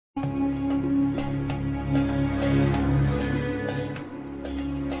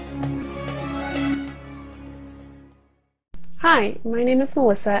Hi, my name is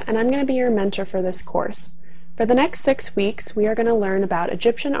Melissa, and I'm going to be your mentor for this course. For the next 6 weeks, we are going to learn about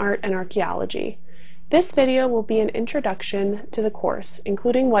Egyptian art and archaeology. This video will be an introduction to the course,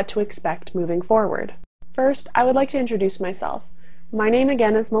 including what to expect moving forward. First, I would like to introduce myself. My name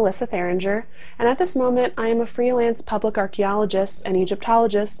again is Melissa Thiringer, and at this moment I am a freelance public archaeologist and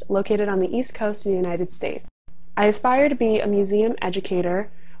Egyptologist located on the East Coast of the United States. I aspire to be a museum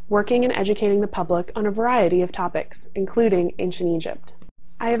educator, working and educating the public on a variety of topics, including ancient Egypt.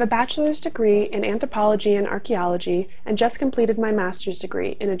 I have a bachelor's degree in anthropology and archaeology and just completed my master's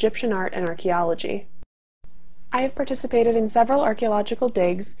degree in Egyptian art and archaeology. I have participated in several archaeological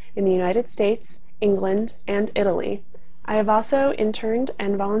digs in the United States, England, and Italy. I have also interned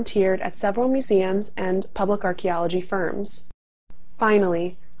and volunteered at several museums and public archaeology firms.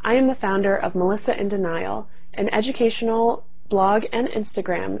 Finally, I am the founder of Melissa in Denial, an educational blog and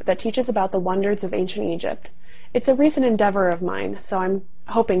Instagram that teaches about the wonders of ancient Egypt. It's a recent endeavor of mine, so I'm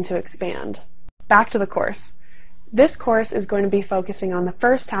hoping to expand. Back to the course. This course is going to be focusing on the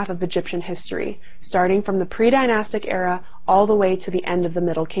first half of Egyptian history, starting from the pre-dynastic era all the way to the end of the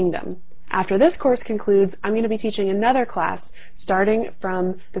Middle Kingdom. After this course concludes, I'm going to be teaching another class starting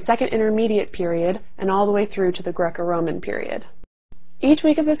from the Second Intermediate period and all the way through to the Greco-Roman period. Each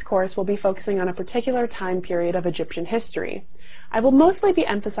week of this course will be focusing on a particular time period of Egyptian history. I will mostly be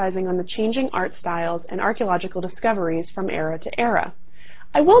emphasizing on the changing art styles and archaeological discoveries from era to era.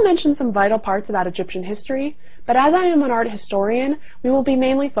 I will mention some vital parts about Egyptian history, but as I am an art historian, we will be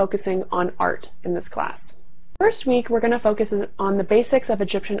mainly focusing on art in this class. First week, we're going to focus on the basics of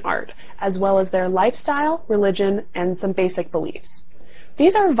Egyptian art, as well as their lifestyle, religion, and some basic beliefs.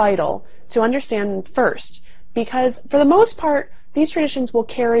 These are vital to understand first, because for the most part, these traditions will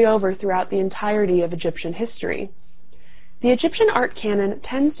carry over throughout the entirety of Egyptian history. The Egyptian art canon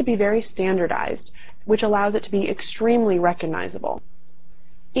tends to be very standardized, which allows it to be extremely recognizable.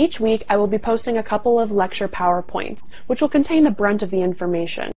 Each week, I will be posting a couple of lecture PowerPoints, which will contain the brunt of the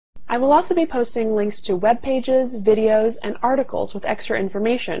information. I will also be posting links to web pages, videos, and articles with extra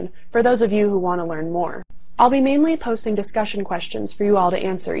information for those of you who want to learn more. I'll be mainly posting discussion questions for you all to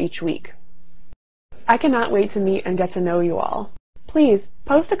answer each week. I cannot wait to meet and get to know you all. Please,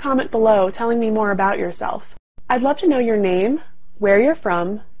 post a comment below telling me more about yourself. I'd love to know your name, where you're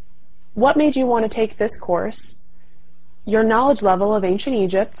from, what made you want to take this course, your knowledge level of ancient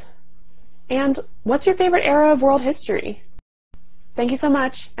Egypt, and what's your favorite era of world history? Thank you so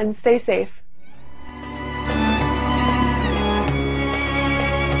much, and stay safe.